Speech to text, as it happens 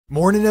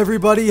Morning,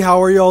 everybody.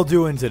 How are y'all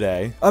doing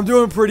today? I'm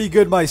doing pretty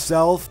good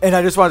myself, and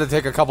I just wanted to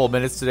take a couple of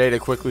minutes today to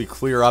quickly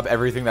clear up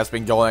everything that's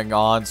been going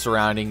on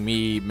surrounding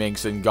me,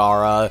 Minx, and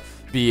Gaara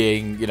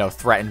being,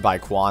 threatened by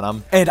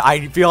Quantum. And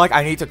I feel like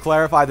I need to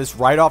clarify this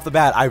right off the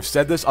bat. I've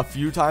said this a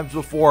few times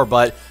before,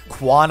 but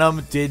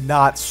Quantum did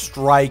not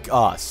strike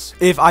us.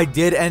 If I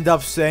did end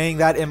up saying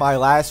that in my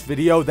last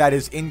video, that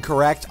is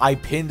incorrect. I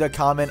pinned a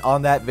comment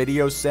on that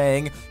video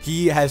saying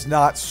he has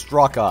not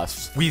struck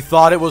us. We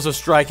thought it was a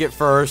strike at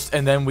first,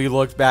 and then we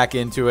looked back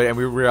into it, and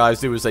we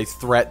realized it was a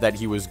threat that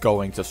he was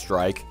going to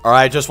strike. All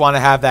right, just want to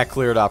have that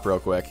cleared up real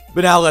quick.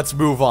 But now let's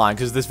move on,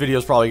 because this video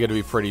is probably going to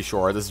be pretty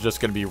short. This is just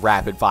going to be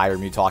rapid fire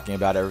me talking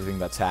about everything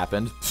that's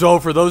happened. So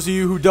for those of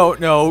you who don't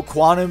know,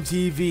 Quantum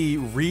TV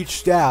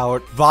reached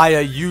out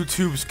via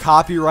YouTube's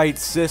copyright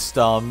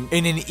system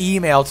in an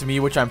email to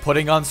me, which I'm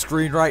putting on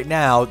screen right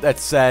now, that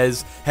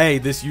says, hey,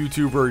 this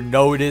YouTuber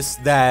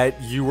noticed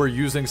that you were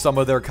using some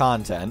of their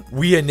content.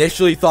 We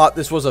initially thought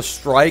this was a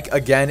strike.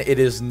 Again, it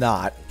is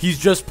not. He's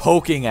just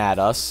poking at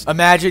us.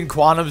 Imagine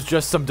Quantum's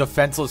just some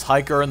defenseless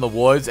hiker in the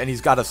woods, and he's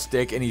got a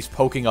stick, and he's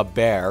poking a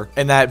bear.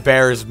 And that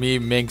bear is me,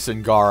 Minx,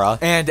 and Gaara,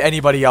 and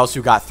anybody else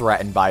who got threatened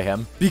by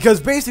him.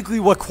 Because basically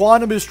what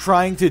Quantum is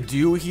trying to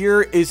do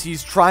here is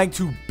he's trying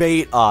to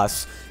bait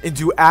us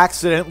into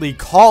accidentally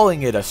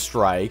calling it a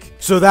strike,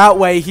 so that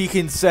way he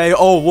can say,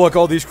 oh, look,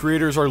 all these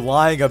creators are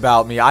lying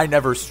about me. I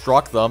never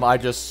struck them. I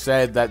just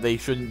said that they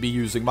shouldn't be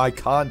using my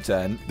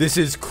content. This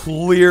is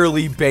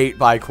clearly bait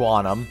by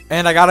Quantum,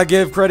 and I gotta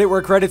give credit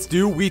where credit's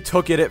due. We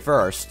took it at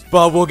first,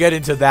 but we'll get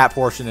into that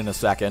portion in a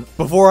second.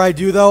 Before I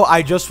do, though,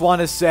 I just want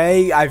to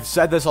say, I've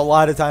said this a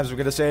lot of times, I'm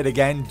gonna say it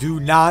again,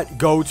 do not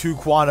go to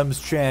Quantum's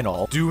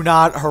channel. Do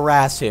not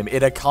harass him.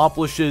 It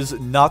accomplishes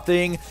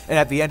nothing, and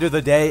at the end of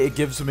the day, it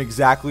gives him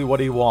exactly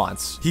what he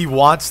wants. He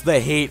wants the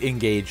hate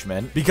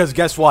engagement, because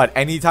guess what?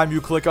 Anytime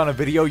you click on a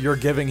video, you're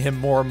giving him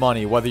more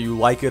money, whether you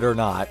like it or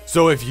not.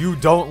 So if you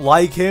don't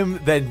like him,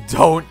 then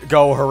don't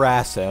go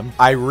harass him.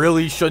 I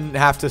really shouldn't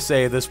have to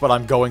say this, but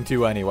I'm going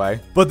to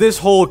anyway. But this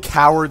whole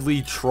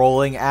cowardly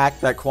trolling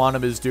act that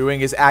Quantum is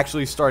doing is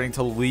actually starting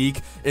to leak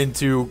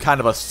into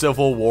kind of a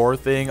civil war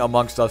thing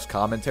amongst us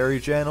commentary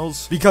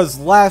channels, because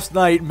last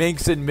night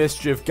Minx and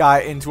Mischief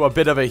got into a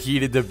bit of a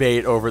heated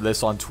debate over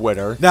this on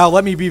Twitter. Now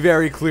let me be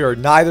very clear,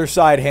 neither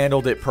side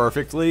handled it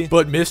perfectly,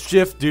 but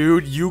Mischief,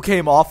 dude, you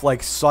came off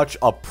like such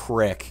a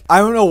prick. I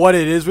don't know what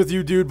it is with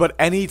you, dude, but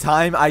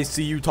anytime I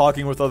see you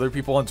talking with other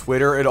people on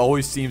Twitter, it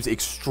always seems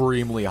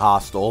extremely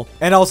hostile.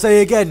 And I'll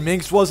say again,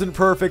 Minx wasn't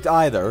perfect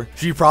either.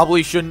 She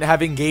probably shouldn't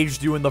have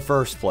engaged you in the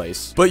first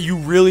place, but you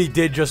really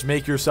did just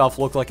make yourself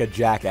look like a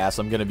jackass,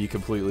 I'm gonna be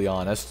completely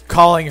honest.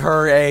 Calling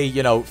her a,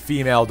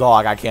 female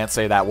dog, I can't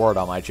say that word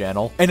on my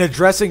channel, and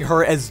addressing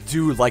her as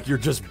dude like you're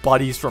just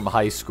buddies from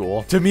high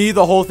school. To me,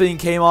 the whole thing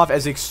came off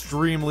as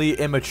extremely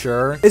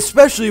immature,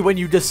 especially when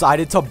you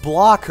decided to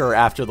block her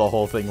after the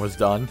whole thing was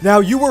done. Now,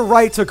 you were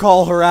right to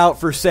call her out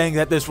for saying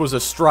that this was a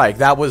strike.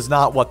 That was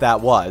not what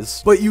that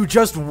was. But you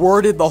just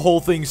worded the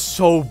whole thing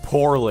so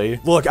poorly.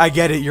 Look, I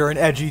get it. You're an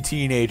edgy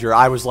teenager.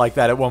 I was like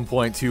that at one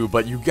point too,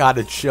 but you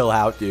gotta chill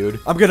out, dude.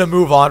 I'm gonna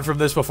move on from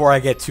this before I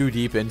get too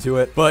deep into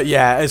it. But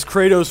yeah, as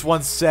Kratos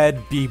once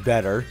said, be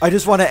better. I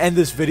just want to end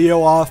this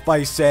video off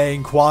by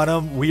saying,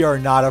 Quantum, we are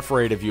not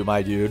afraid of you,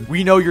 my dude.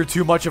 We know you're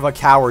too much of a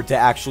coward to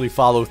actually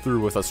follow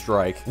through with a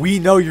strike. We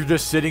know you're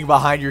just sitting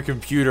behind your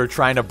computer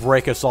trying to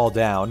break us all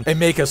down and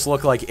make us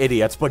look like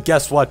idiots, but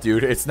guess what,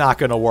 dude? It's not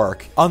gonna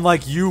work.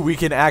 Unlike you, we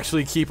can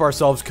actually keep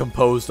ourselves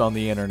composed on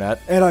the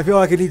internet. And I feel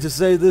like I need to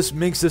say this,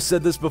 Minx has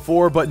said this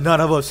before, but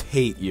none of us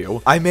hate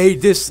you. I may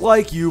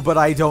dislike you, but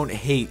I don't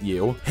hate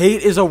you.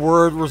 Hate is a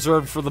word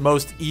reserved for the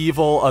most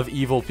evil of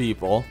evil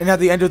people. And at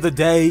the end of the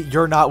day,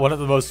 you're not one of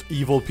the most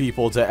evil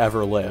people to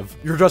ever live.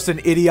 You're just an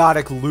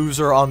idiotic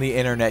loser on the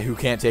internet who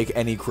can't take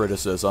any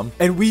criticism.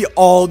 And we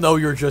all know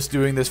you're just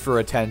doing this for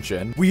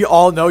attention. We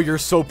all know you're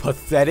so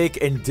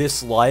pathetic and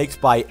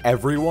disliked by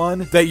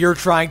everyone that you're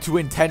trying to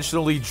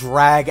intentionally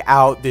drag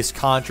out this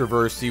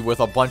controversy with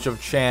a bunch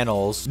of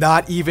channels,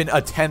 not even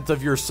a tenth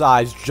of your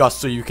size, just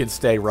so you can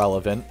stay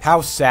relevant.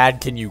 How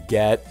sad can you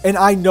get? And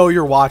I know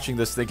you're watching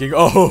this thinking,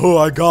 oh,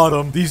 I got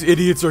him. These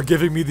idiots are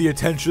giving me the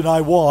attention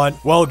I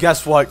want. Well,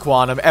 guess what,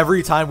 Quantum?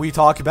 Every time we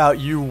talk about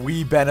you,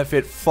 we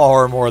benefit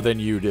far more than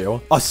you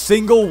do. A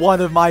single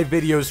one of my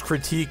videos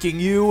critiquing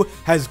you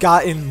has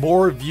gotten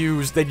more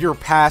views than your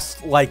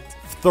past, like,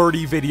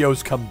 30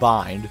 videos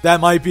combined. That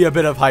might be a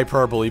bit of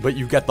hyperbole, but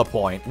you get the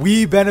point.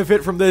 We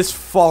benefit from this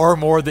far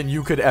more than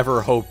you could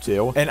ever hope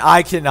to, and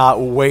I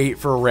cannot wait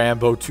for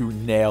Rambo to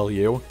nail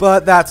you.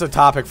 But that's a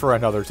topic for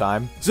another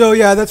time. So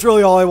yeah, that's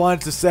really all I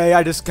wanted to say.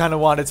 I just kind of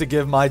wanted to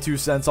give my 2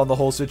 cents on the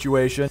whole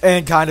situation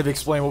and kind of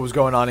explain what was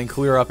going on and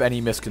clear up any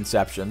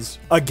misconceptions.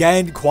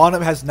 Again,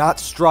 Quantum has not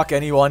struck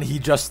anyone, he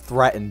just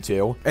threatened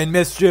to. And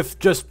Mischief,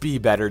 just be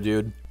better,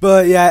 dude.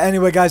 But yeah,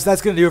 anyway, guys,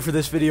 that's going to do it for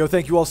this video.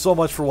 Thank you all so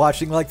much for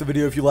watching. Like the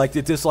video if you liked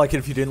it, dislike it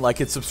if you didn't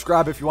like it,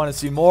 subscribe if you want to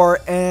see more,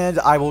 and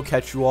I will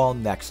catch you all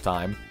next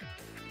time.